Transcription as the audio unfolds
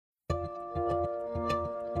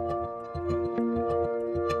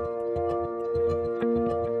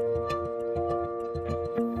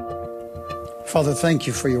Father, thank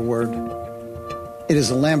you for your word. It is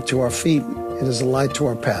a lamp to our feet. It is a light to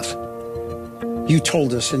our path. You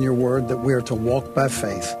told us in your word that we are to walk by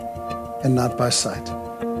faith and not by sight.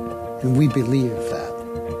 And we believe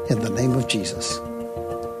that in the name of Jesus.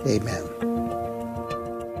 Amen.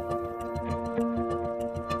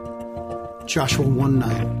 Joshua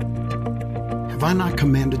 1:9. Have I not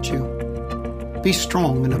commanded you? Be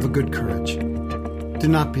strong and of a good courage. Do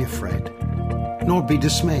not be afraid, nor be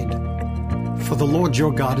dismayed, for the Lord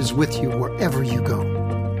your God is with you wherever you go.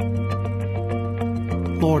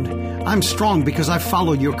 Lord, I'm strong because I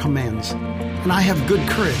follow your commands, and I have good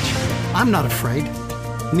courage. I'm not afraid,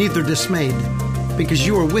 neither dismayed, because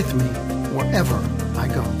you are with me wherever I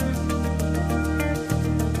go.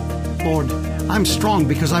 Lord, I'm strong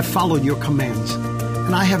because I follow your commands,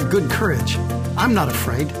 and I have good courage. I'm not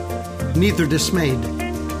afraid, neither dismayed,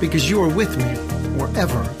 because you are with me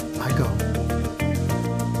wherever I go.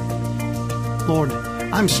 Lord,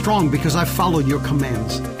 I'm strong because I follow your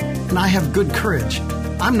commands, and I have good courage.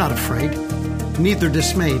 I'm not afraid, neither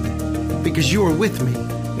dismayed, because you are with me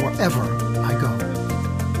wherever I go.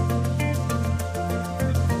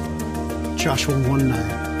 Joshua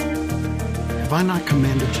 1:9. Have I not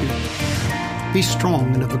commanded you? Be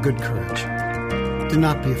strong and of a good courage. Do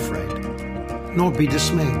not be afraid, nor be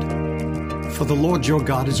dismayed, for the Lord your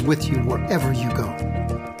God is with you wherever you go.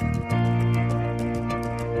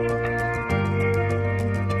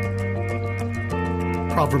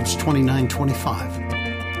 Proverbs 29:25.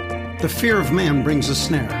 The fear of man brings a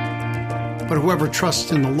snare, but whoever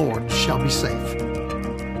trusts in the Lord shall be safe.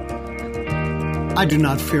 I do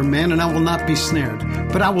not fear man, and I will not be snared,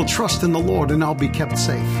 but I will trust in the Lord, and I'll be kept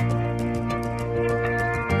safe.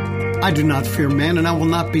 I do not fear man, and I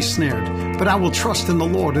will not be snared, but I will trust in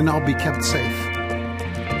the Lord, and I'll be kept safe.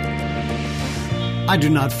 I do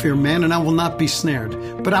not fear man, and I will not be snared,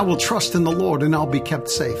 but I will trust in the Lord, and I'll be kept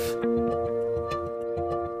safe.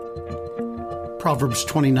 Proverbs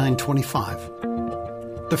 29:25.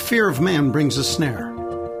 The fear of man brings a snare,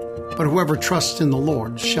 but whoever trusts in the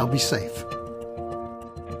Lord shall be safe.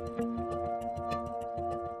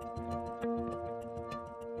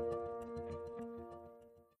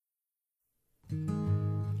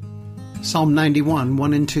 Psalm 91,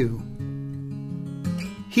 1 and 2.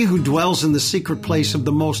 He who dwells in the secret place of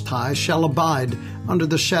the Most High shall abide under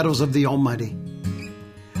the shadows of the Almighty.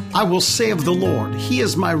 I will say of the Lord, He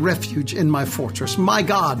is my refuge and my fortress, my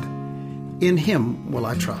God. In Him will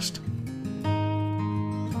I trust.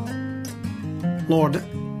 Lord,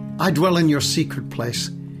 I dwell in your secret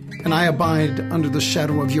place, and I abide under the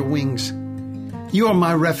shadow of your wings. You are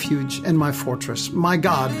my refuge and my fortress, my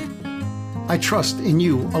God. I trust in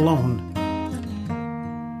you alone.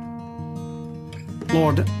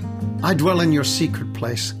 Lord, I dwell in your secret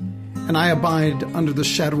place, and I abide under the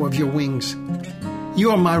shadow of your wings.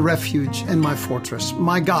 You are my refuge and my fortress,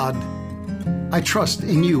 my God. I trust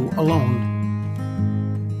in you alone.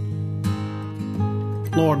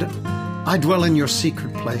 Lord, I dwell in your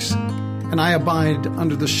secret place, and I abide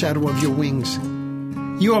under the shadow of your wings.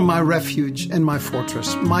 You are my refuge and my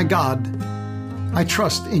fortress, my God. I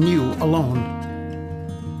trust in you alone.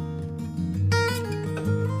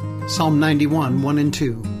 Psalm 91, 1 and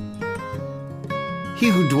 2. He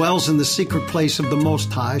who dwells in the secret place of the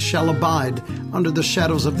Most High shall abide under the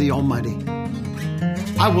shadows of the Almighty.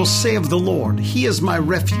 I will say of the Lord, He is my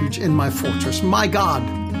refuge and my fortress, my God.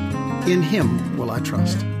 In Him will I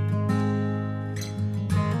trust.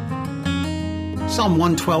 Psalm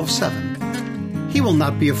 112:7. He will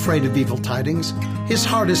not be afraid of evil tidings. His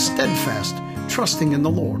heart is steadfast, trusting in the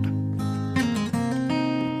Lord.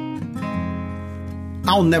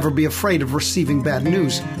 I'll never be afraid of receiving bad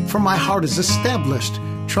news, for my heart is established,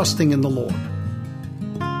 trusting in the Lord.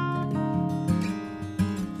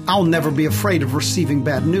 I'll never be afraid of receiving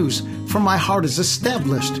bad news, for my heart is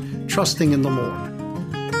established, trusting in the Lord.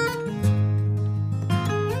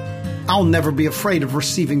 I'll never be afraid of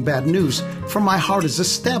receiving bad news, for my heart is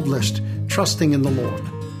established, trusting in the Lord.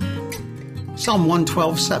 Psalm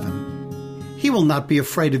 112:7. He will not be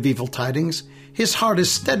afraid of evil tidings. His heart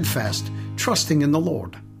is steadfast, trusting in the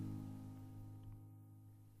Lord.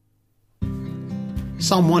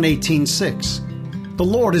 Psalm 118:6. The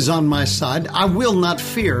Lord is on my side. I will not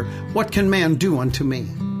fear. What can man do unto me?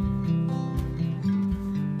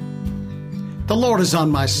 The Lord is on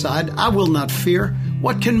my side. I will not fear.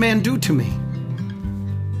 What can man do to me?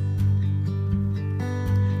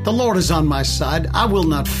 The Lord is on my side. I will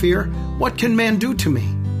not fear. What can man do to me?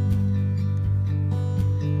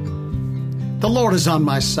 The Lord is on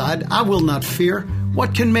my side. I will not fear.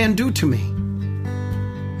 What can man do to me?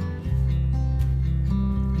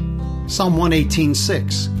 Psalm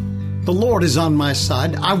 118:6. The Lord is on my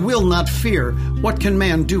side. I will not fear. What can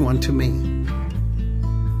man do unto me?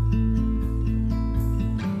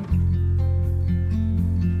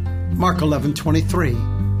 Mark 11:23.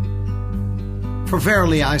 For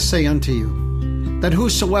verily I say unto you, that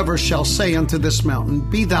whosoever shall say unto this mountain,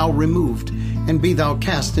 Be thou removed, and be thou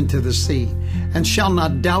cast into the sea, and shall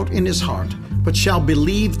not doubt in his heart, but shall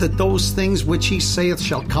believe that those things which he saith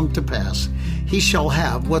shall come to pass, he shall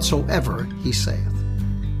have whatsoever he saith.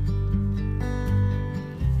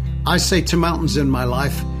 I say to mountains in my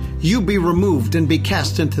life, You be removed and be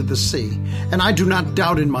cast into the sea. And I do not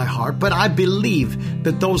doubt in my heart, but I believe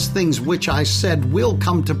that those things which I said will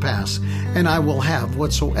come to pass, and I will have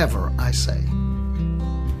whatsoever I say.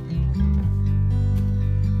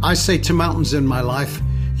 I say to mountains in my life,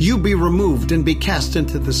 You be removed and be cast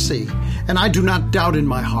into the sea. And I do not doubt in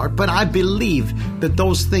my heart, but I believe that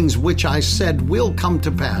those things which I said will come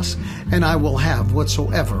to pass, and I will have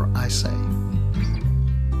whatsoever I say.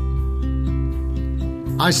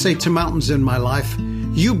 I say to mountains in my life,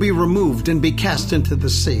 You be removed and be cast into the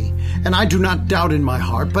sea. And I do not doubt in my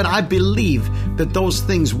heart, but I believe that those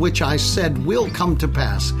things which I said will come to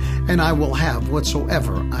pass, and I will have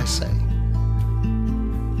whatsoever I say.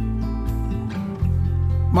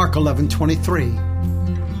 Mark 11:23.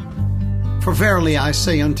 For verily I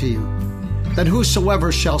say unto you, that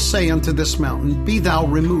whosoever shall say unto this mountain, Be thou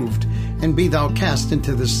removed, and be thou cast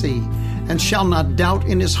into the sea, and shall not doubt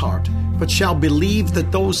in his heart, but shall believe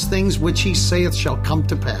that those things which he saith shall come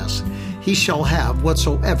to pass, he shall have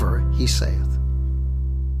whatsoever he saith.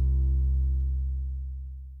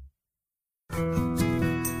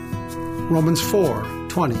 Romans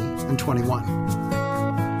 4:20 and 21.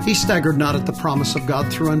 He staggered not at the promise of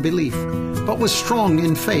God through unbelief, but was strong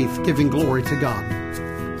in faith, giving glory to God,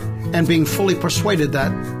 and being fully persuaded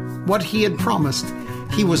that what he had promised,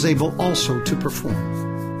 he was able also to perform.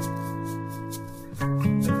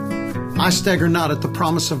 I stagger not at the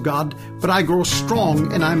promise of God, but I grow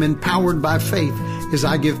strong, and I'm empowered by faith as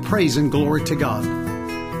I give praise and glory to God.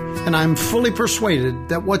 And I'm fully persuaded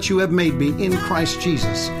that what you have made me in Christ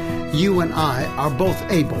Jesus, you and I are both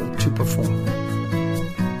able to perform.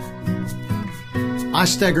 I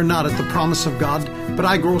stagger not at the promise of God, but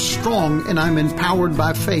I grow strong, and I'm empowered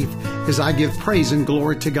by faith as I give praise and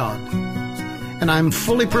glory to God. And I'm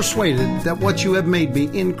fully persuaded that what you have made me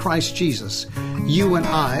in Christ Jesus, you and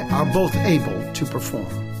I are both able to perform.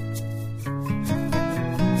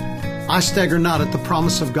 I stagger not at the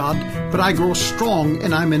promise of God, but I grow strong,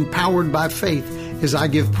 and I'm empowered by faith as I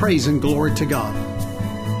give praise and glory to God.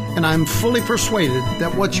 And I'm fully persuaded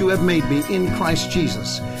that what you have made me in Christ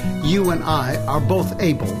Jesus, you and I are both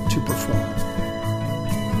able to perform.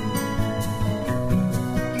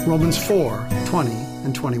 Romans 4:20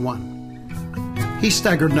 and 21. He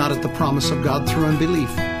staggered not at the promise of God through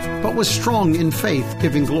unbelief, but was strong in faith,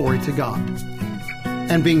 giving glory to God,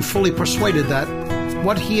 and being fully persuaded that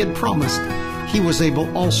what he had promised, he was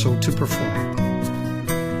able also to perform.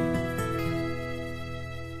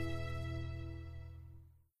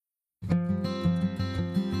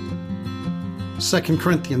 2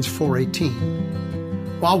 Corinthians 4:18.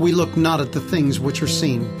 While we look not at the things which are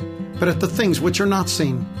seen, but at the things which are not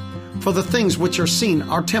seen. For the things which are seen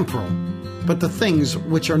are temporal, but the things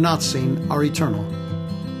which are not seen are eternal.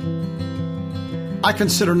 I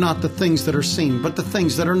consider not the things that are seen, but the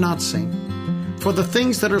things that are not seen. For the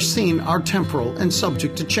things that are seen are temporal and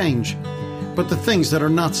subject to change, but the things that are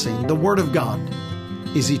not seen, the Word of God,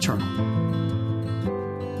 is eternal.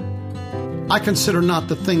 I consider not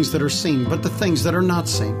the things that are seen, but the things that are not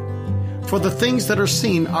seen. For the things that are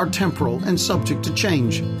seen are temporal and subject to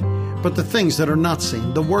change, but the things that are not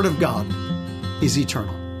seen, the Word of God, is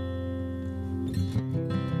eternal.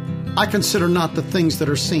 I consider not the things that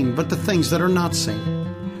are seen, but the things that are not seen.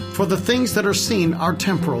 For the things that are seen are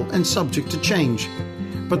temporal and subject to change,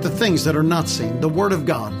 but the things that are not seen, the Word of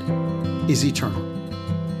God, is eternal.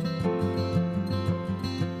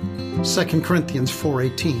 2 Corinthians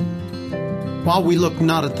 4:18. While we look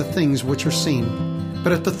not at the things which are seen,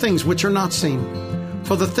 but at the things which are not seen.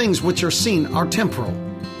 For the things which are seen are temporal,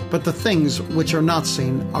 but the things which are not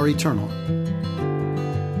seen are eternal.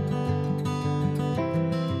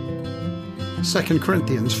 2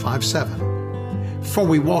 Corinthians 5:7. For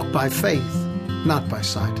we walk by faith, not by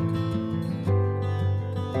sight.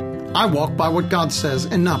 I walk by what God says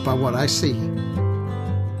and not by what I see.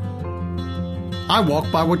 I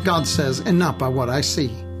walk by what God says and not by what I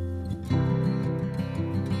see.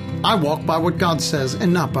 I walk by what God says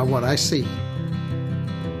and not by what I see.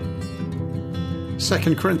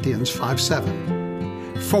 2 Corinthians 5:7.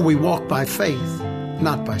 For we walk by faith,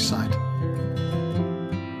 not by sight.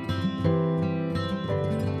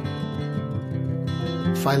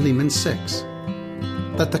 Philemon 6.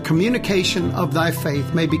 That the communication of thy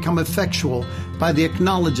faith may become effectual by the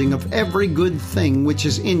acknowledging of every good thing which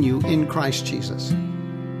is in you in Christ Jesus.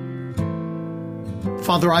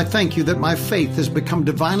 Father, I thank you that my faith has become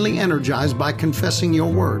divinely energized by confessing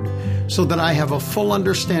your word, so that I have a full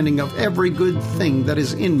understanding of every good thing that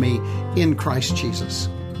is in me in Christ Jesus.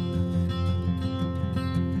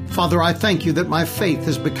 Father, I thank you that my faith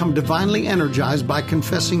has become divinely energized by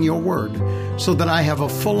confessing your word, so that I have a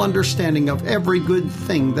full understanding of every good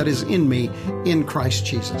thing that is in me in Christ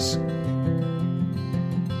Jesus.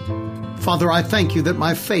 Father, I thank you that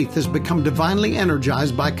my faith has become divinely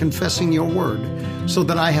energized by confessing your word, so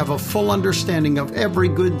that I have a full understanding of every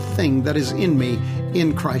good thing that is in me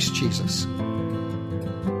in Christ Jesus.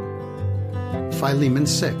 Philemon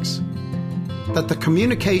 6. That the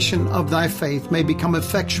communication of thy faith may become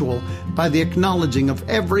effectual by the acknowledging of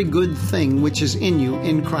every good thing which is in you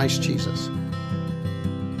in Christ Jesus.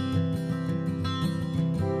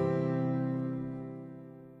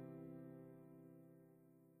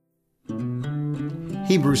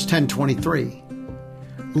 Hebrews 10:23.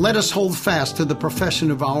 Let us hold fast to the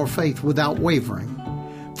profession of our faith without wavering,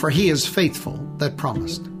 for he is faithful that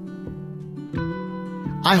promised.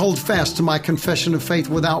 I hold fast to my confession of faith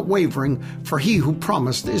without wavering, for he who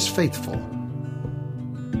promised is faithful.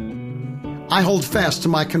 I hold fast to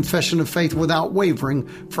my confession of faith without wavering,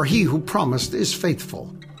 for he who promised is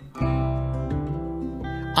faithful.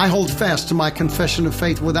 I hold fast to my confession of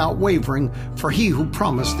faith without wavering, for he who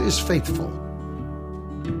promised is faithful.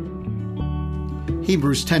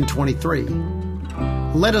 Hebrews 10:23.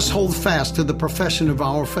 Let us hold fast to the profession of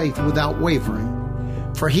our faith without wavering,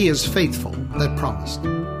 for he is faithful that promised.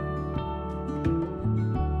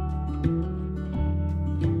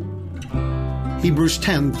 Hebrews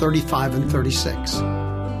 10:35 and 36.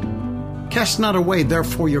 Cast not away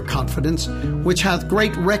therefore your confidence, which hath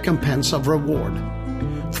great recompense of reward.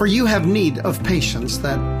 For you have need of patience,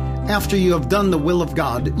 that after you have done the will of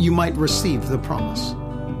God, you might receive the promise.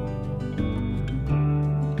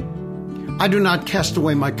 I do not cast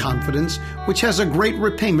away my confidence, which has a great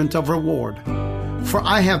repayment of reward. For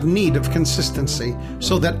I have need of consistency,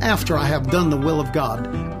 so that after I have done the will of God,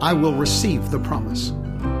 I will receive the promise.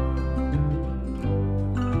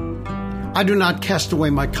 I do not cast away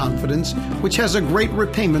my confidence, which has a great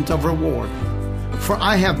repayment of reward. For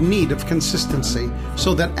I have need of consistency,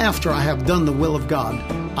 so that after I have done the will of God,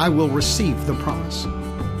 I will receive the promise.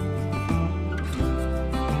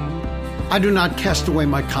 I do not cast away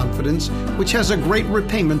my confidence, which has a great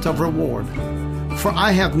repayment of reward. For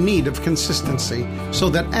I have need of consistency, so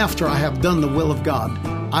that after I have done the will of God,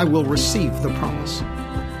 I will receive the promise.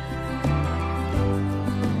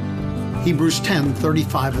 Hebrews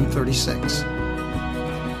 10:35 and 36.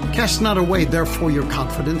 Cast not away therefore your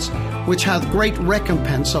confidence, which hath great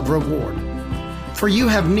recompense of reward. For you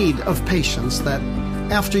have need of patience, that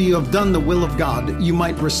after you have done the will of God, you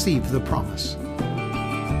might receive the promise.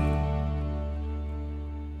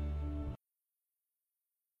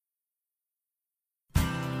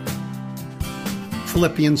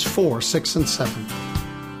 Philippians 4:6 and 7.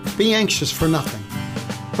 Be anxious for nothing,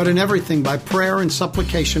 but in everything by prayer and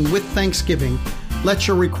supplication with thanksgiving, let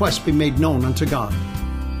your requests be made known unto God.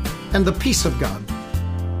 And the peace of God,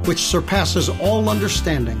 which surpasses all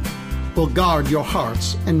understanding, will guard your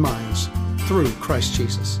hearts and minds through Christ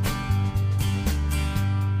Jesus.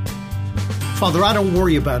 Father, I don't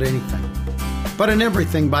worry about anything, but in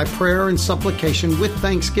everything by prayer and supplication with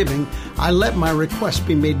thanksgiving, I let my requests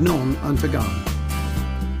be made known unto God.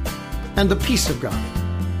 And the peace of God,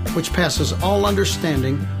 which passes all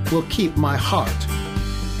understanding, will keep my heart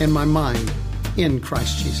and my mind in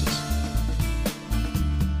Christ Jesus.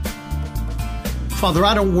 Father,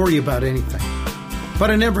 I don't worry about anything, but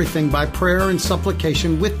in everything by prayer and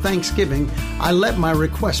supplication with thanksgiving, I let my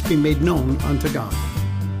requests be made known unto God.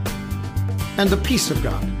 And the peace of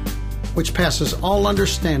God, which passes all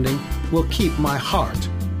understanding, will keep my heart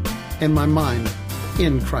and my mind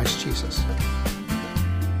in Christ Jesus.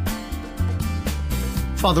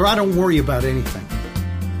 Father, I don't worry about anything,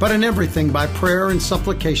 but in everything by prayer and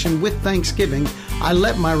supplication with thanksgiving, I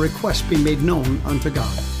let my requests be made known unto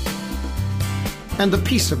God. And the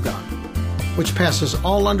peace of God, which passes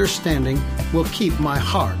all understanding, will keep my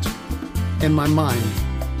heart and my mind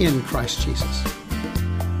in Christ Jesus.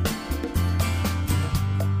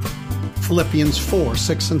 Philippians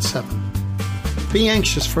 4:6 and 7. Be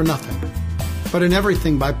anxious for nothing, but in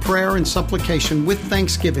everything by prayer and supplication with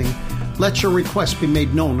thanksgiving, let your requests be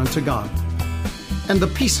made known unto God. And the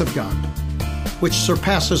peace of God, which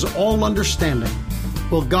surpasses all understanding,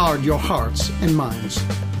 will guard your hearts and minds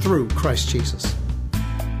through Christ Jesus.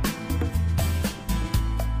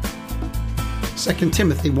 2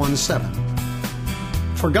 Timothy 1:7.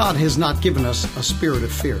 For God has not given us a spirit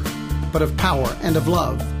of fear, but of power and of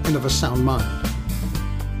love and of a sound mind.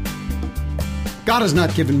 God has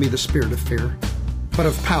not given me the spirit of fear, but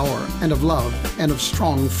of power and of love and of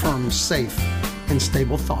strong, firm, safe, and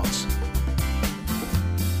stable thoughts.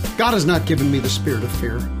 God has not given me the spirit of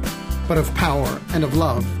fear, but of power and of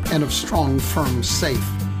love and of strong, firm, safe,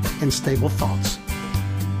 and stable thoughts.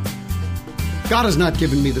 God has not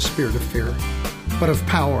given me the spirit of fear, but of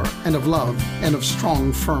power and of love and of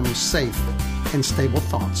strong, firm, safe, and stable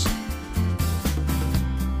thoughts.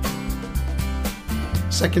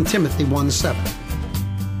 2 Timothy 1:7.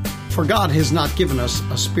 For God has not given us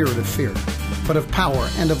a spirit of fear, but of power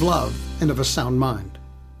and of love and of a sound mind.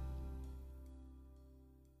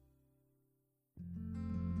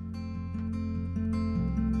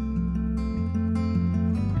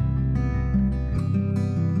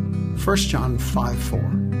 First John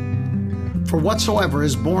 5:4. For whatsoever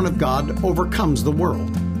is born of God overcomes the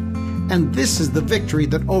world, and this is the victory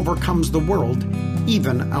that overcomes the world,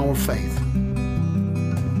 even our faith.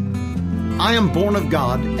 I am born of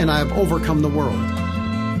God, and I have overcome the world,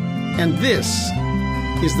 and this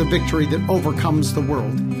is the victory that overcomes the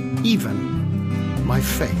world, even my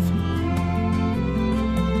faith.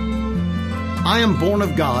 I am born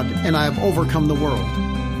of God, and I have overcome the world,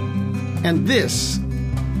 and this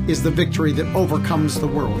is the victory that overcomes the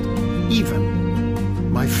world,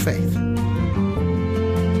 even my faith.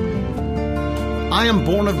 I am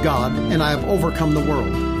born of God, and I have overcome the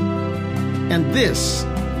world, and this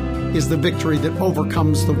is the victory that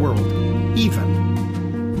overcomes the world,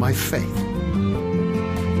 even my faith.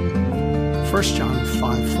 1 John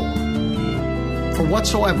 5:4. For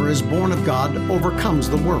whatsoever is born of God overcomes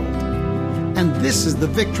the world, and this is the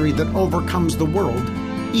victory that overcomes the world,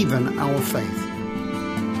 even our faith.